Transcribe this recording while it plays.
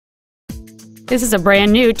This is a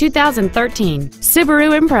brand new 2013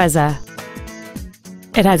 Subaru Impreza.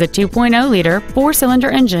 It has a 2.0-liter four-cylinder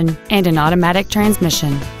engine and an automatic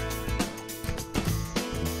transmission.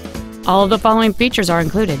 All of the following features are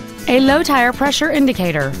included: a low tire pressure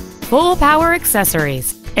indicator, full power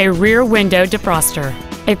accessories, a rear window defroster,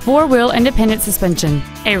 a four-wheel independent suspension,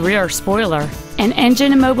 a rear spoiler, an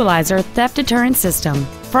engine immobilizer theft deterrent system,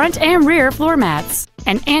 front and rear floor mats,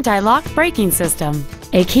 an anti-lock braking system,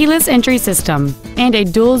 a keyless entry system, and a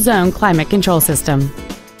dual-zone climate control system.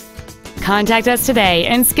 Contact us today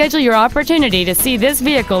and schedule your opportunity to see this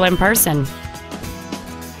vehicle in person.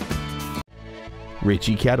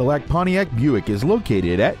 Ritchey Cadillac Pontiac Buick is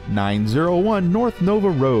located at 901 North Nova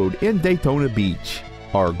Road in Daytona Beach.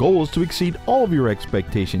 Our goal is to exceed all of your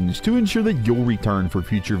expectations to ensure that you'll return for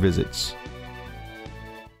future visits.